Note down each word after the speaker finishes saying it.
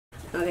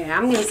Okay,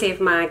 I'm gonna see if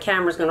my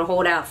camera's gonna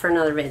hold out for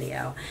another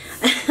video.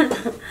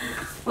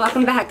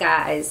 Welcome back,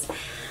 guys.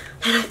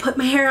 And I put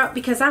my hair up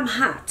because I'm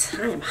hot.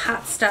 I am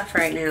hot stuff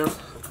right now.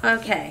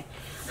 Okay.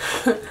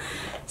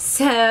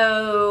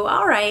 So,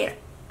 alright.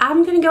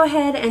 I'm gonna go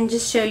ahead and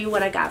just show you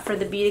what I got for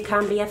the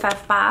BeautyCon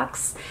BFF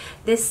box.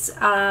 This,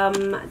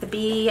 the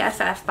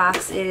BFF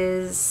box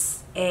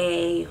is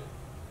a,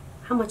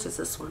 how much is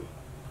this one?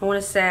 I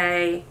wanna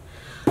say,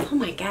 oh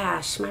my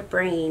gosh, my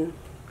brain.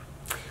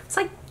 It's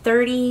like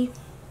 30,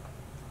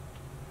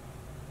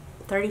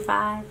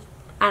 35.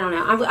 I don't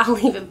know. I'll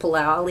leave it below.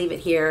 I'll leave it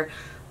here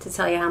to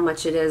tell you how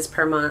much it is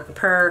per month,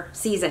 per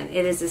season.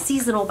 It is a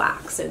seasonal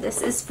box, so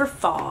this is for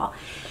fall.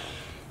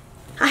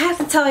 I have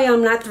to tell you,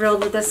 I'm not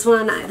thrilled with this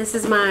one. This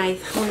is my,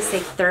 I want to say,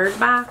 third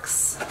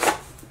box.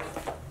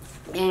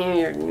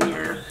 And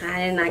yeah,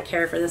 I did not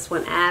care for this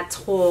one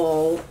at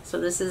all. So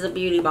this is a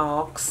beauty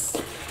box.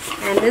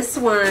 And this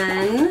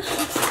one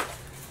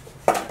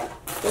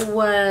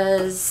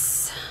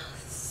was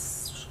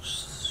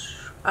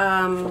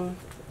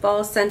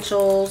fall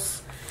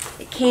essentials.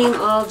 It came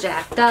all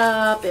jacked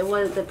up. It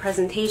was, the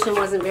presentation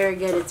wasn't very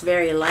good. It's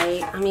very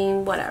light. I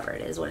mean, whatever,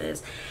 it is what it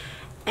is.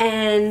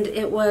 And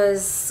it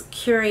was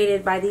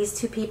curated by these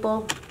two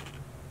people.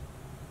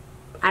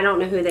 I don't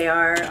know who they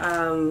are.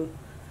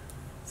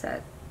 Is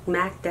that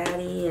Mac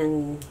Daddy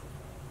and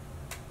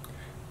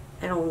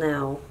I don't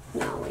know.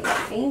 No, wait,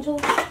 Angel?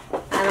 I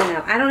don't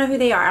know. I don't know who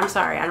they are. I'm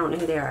sorry. I don't know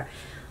who they are.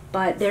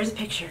 But there's a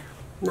picture,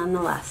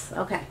 nonetheless.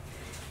 Okay.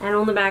 And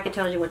on the back it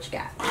tells you what you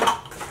got.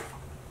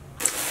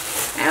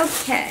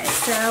 Okay,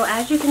 so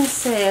as you can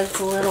see, it's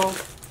a little,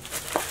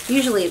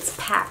 usually it's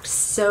packed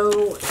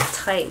so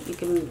tight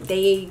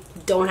they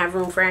don't have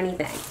room for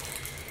anything.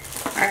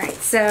 Alright,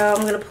 so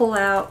I'm going to pull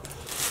out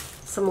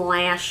some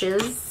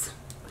lashes.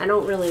 I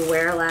don't really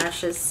wear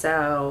lashes,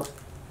 so,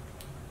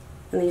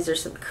 and these are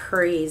some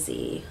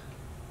crazy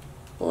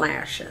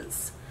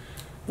lashes.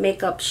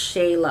 Makeup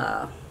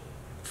Shayla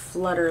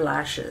Flutter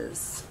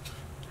lashes.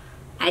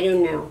 I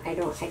don't know. I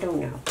don't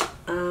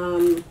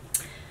know.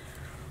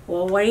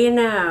 Well, what do you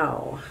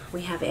know?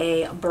 We have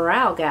a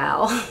Brow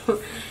Gal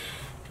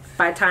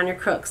by Tanya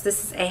Crooks.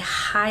 This is a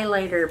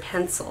highlighter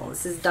pencil.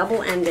 This is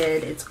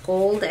double-ended. It's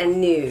gold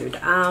and nude.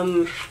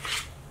 I'm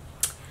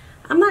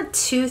not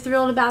too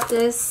thrilled about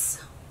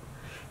this.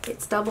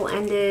 It's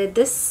double-ended.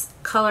 This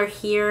color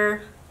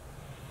here,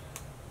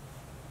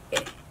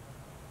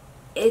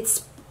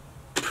 it's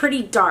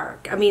pretty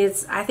dark. I mean,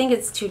 I think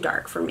it's too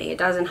dark for me. It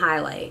doesn't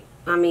highlight.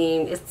 I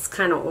mean, it's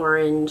kind of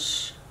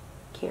orange.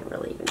 Can't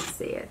really even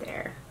see it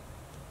there.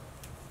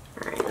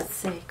 Alright, let's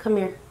see. Come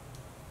here.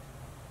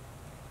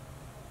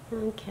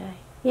 Okay.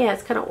 Yeah,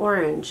 it's kind of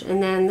orange.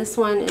 And then this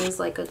one is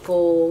like a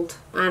gold.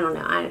 I don't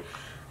know. I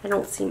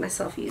don't see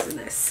myself using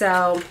this.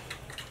 So,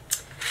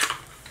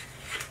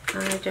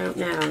 I don't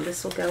know.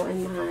 This will go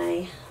in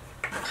my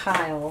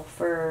pile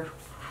for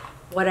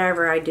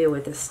whatever I do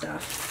with this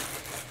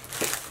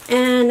stuff.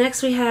 And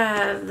next we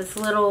have this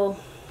little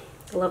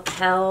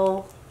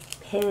lapel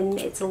pin.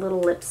 It's a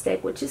little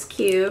lipstick, which is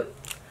cute.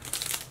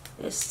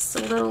 It's just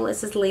a little,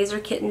 this is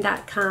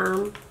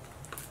laserkitten.com.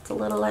 It's a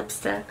little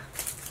lipstick.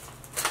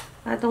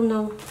 I don't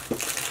know.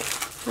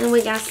 And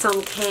we got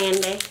some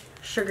candy.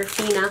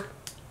 Sugarfina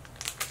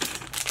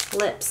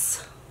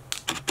lips.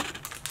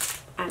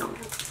 I don't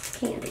know.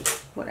 Candy.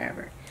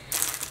 Whatever.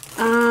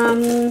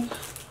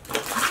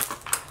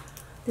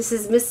 This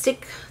is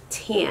Mystic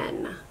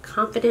Tan.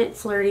 Confident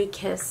Flirty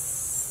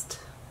Kissed.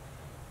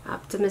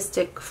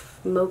 Optimistic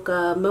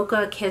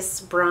Mocha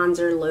Kiss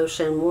Bronzer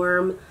Lotion.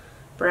 Warm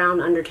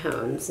brown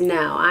undertones.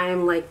 No, I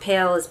am like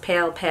pale as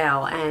pale,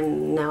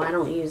 and no, I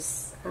don't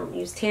use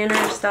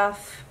tanner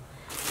stuff.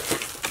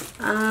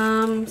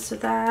 So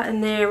that,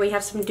 and there we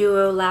have some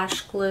Duo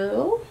Lash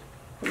Glue.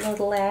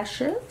 Little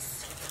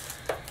lashes.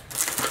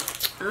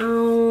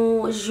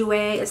 Oh,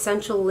 Jouer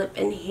Essential Lip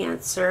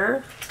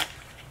Enhancer.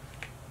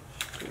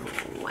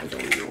 Oh, I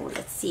don't know.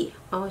 Let's see.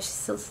 Oh, it's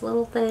just this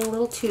little thing,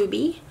 little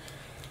tubey.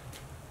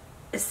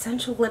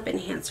 Essential Lip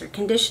Enhancer,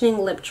 Conditioning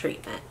Lip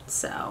Treatment.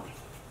 So,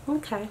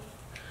 okay.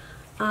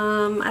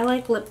 I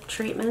like lip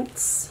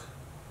treatments.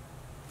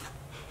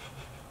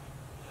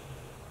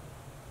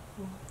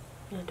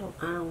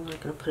 I'm not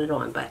gonna put it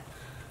on, but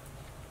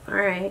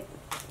alright.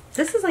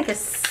 This is like a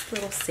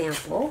little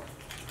sample.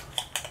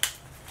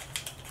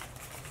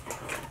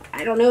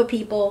 I don't know,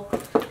 people.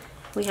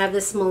 We have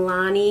this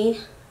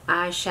Milani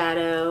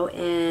eyeshadow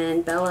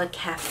in Bella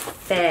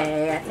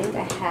Cafe. I think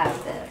I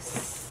have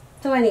this.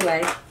 So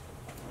anyway,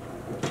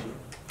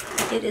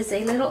 it is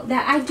a little,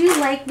 that I do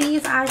like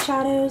these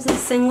eyeshadows as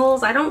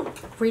singles. I don't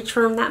reach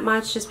for them that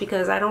much just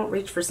because I don't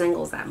reach for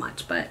singles that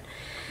much, but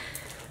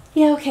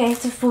yeah, okay,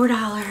 it's a $4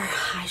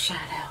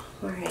 eyeshadow.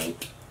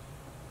 Alright.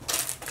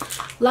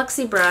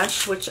 Luxie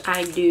brush, which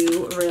I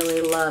do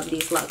really love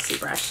these Luxie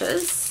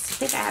brushes. I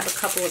think I have a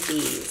couple of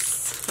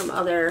these from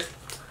other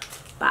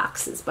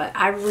boxes, but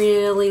I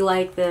really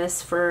like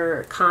this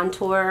for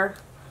contour.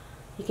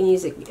 You can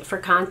use it for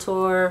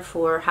contour,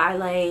 for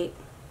highlight.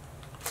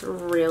 It's a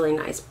really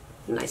nice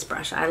nice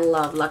brush. I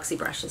love Luxie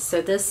brushes.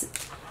 So this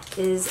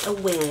is a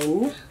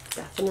win.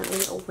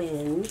 Definitely a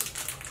win.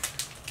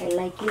 I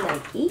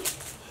likey.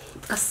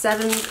 A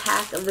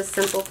 7-pack of the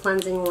Simple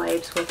Cleansing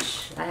Wipes,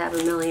 which I have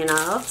a million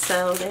of.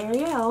 So there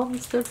you go.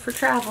 It's good for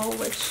travel,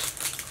 which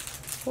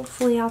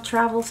hopefully I'll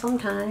travel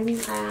sometime.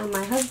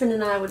 My husband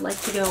and I would like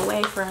to go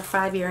away for our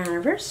 5-year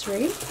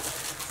anniversary.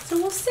 So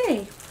we'll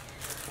see.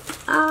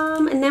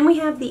 And then we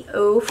have the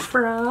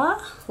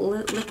Ofra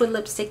liquid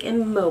lipstick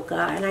in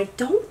Mocha, and I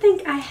don't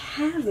think I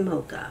have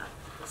Mocha.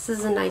 This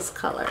is a nice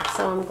color,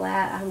 so I'm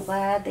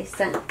glad they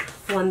sent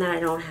one that I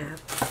don't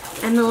have.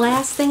 And the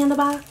last thing in the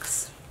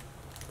box,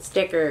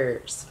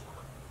 stickers.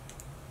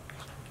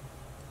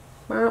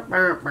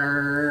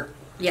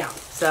 Yeah,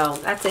 so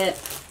that's it.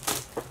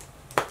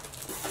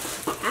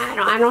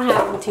 I don't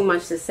have too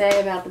much to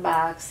say about the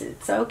box.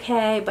 It's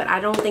okay, but I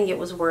don't think it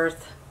was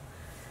worth.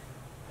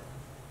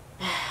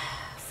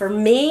 For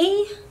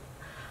me,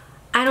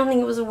 I don't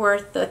think it was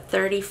worth the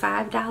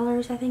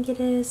 $35, I think it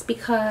is,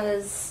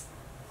 because,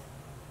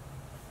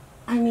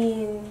 I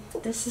mean,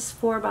 this is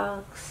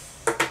 $4.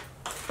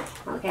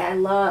 Okay,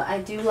 I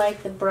do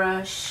like the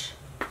brush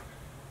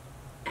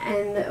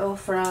and the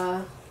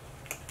Ofra.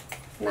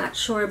 Not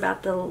sure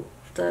about the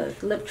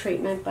lip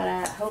treatment,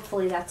 but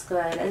hopefully that's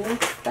good. And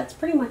that's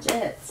pretty much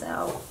it,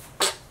 so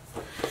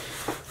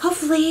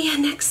hopefully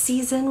next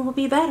season will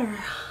be better.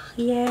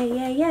 Yay,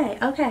 yay, yay.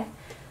 Okay.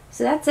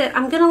 So that's it.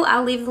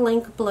 I'll leave the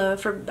link below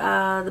for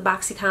the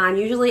BoxyCon.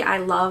 Usually I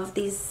love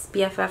these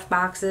BFF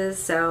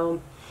boxes, so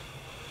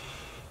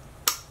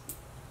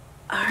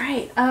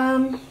alright,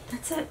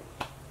 that's it.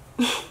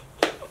 I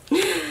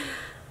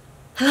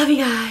love you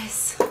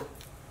guys.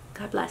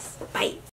 God bless. Bye.